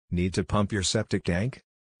Need to pump your septic tank?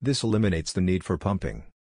 This eliminates the need for pumping.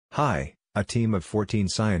 Hi, a team of 14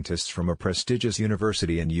 scientists from a prestigious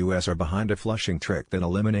university in US are behind a flushing trick that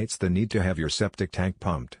eliminates the need to have your septic tank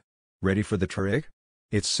pumped. Ready for the trick?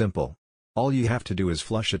 It's simple. All you have to do is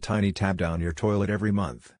flush a tiny tab down your toilet every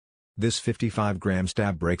month. This 55-gram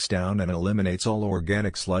tab breaks down and eliminates all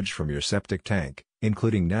organic sludge from your septic tank,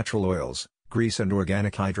 including natural oils, grease and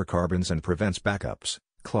organic hydrocarbons, and prevents backups,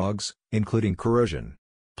 clogs, including corrosion.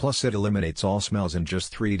 Plus it eliminates all smells in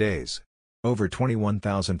just 3 days. Over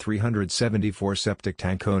 21,374 septic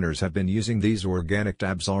tank owners have been using these organic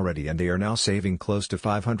tabs already, and they are now saving close to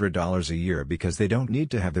 $500 a year because they don't need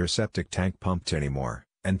to have their septic tank pumped anymore,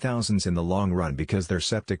 and thousands in the long run because their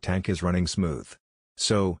septic tank is running smooth.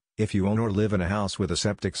 So, if you own or live in a house with a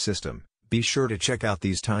septic system, be sure to check out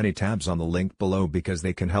these tiny tabs on the link below because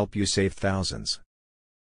they can help you save thousands.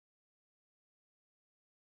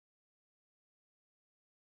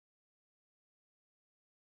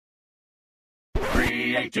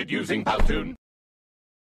 Created using Powtoon.